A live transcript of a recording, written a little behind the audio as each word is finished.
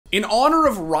In honor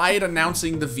of Riot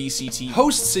announcing the VCT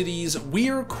host cities,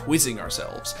 we're quizzing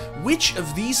ourselves. Which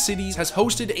of these cities has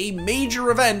hosted a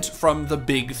major event from the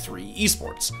big three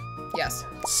esports? Yes.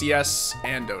 CS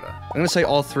and Dota. I'm gonna say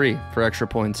all three for extra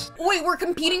points. Wait, we're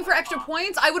competing for extra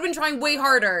points? I would've been trying way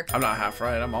harder. I'm not half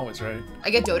right, I'm always right. I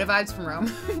get Dota vibes from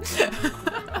Rome.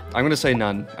 I'm gonna say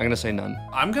none. I'm gonna say none.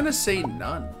 I'm gonna say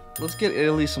none. Let's get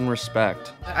Italy some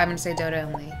respect. I'm gonna say Dota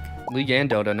and League. League and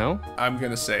Dota, no? I'm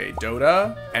gonna say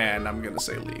Dota, and I'm gonna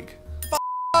say League.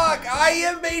 Fuck, I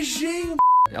am Beijing.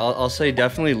 I'll say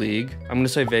definitely League. I'm gonna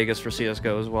say Vegas for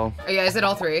CSGO as well. Oh, yeah, is it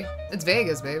all three? It's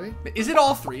Vegas, baby. Is it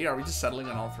all three? Are we just settling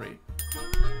on all three?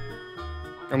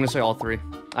 I'm gonna say all three.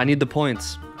 I need the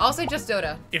points. I'll say just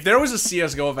Dota. If there was a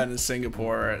CSGO event in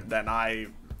Singapore, then I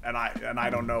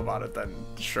don't know about it, then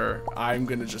sure. I'm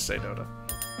gonna just say Dota.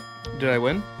 Did I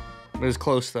win? It was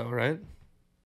close though, right?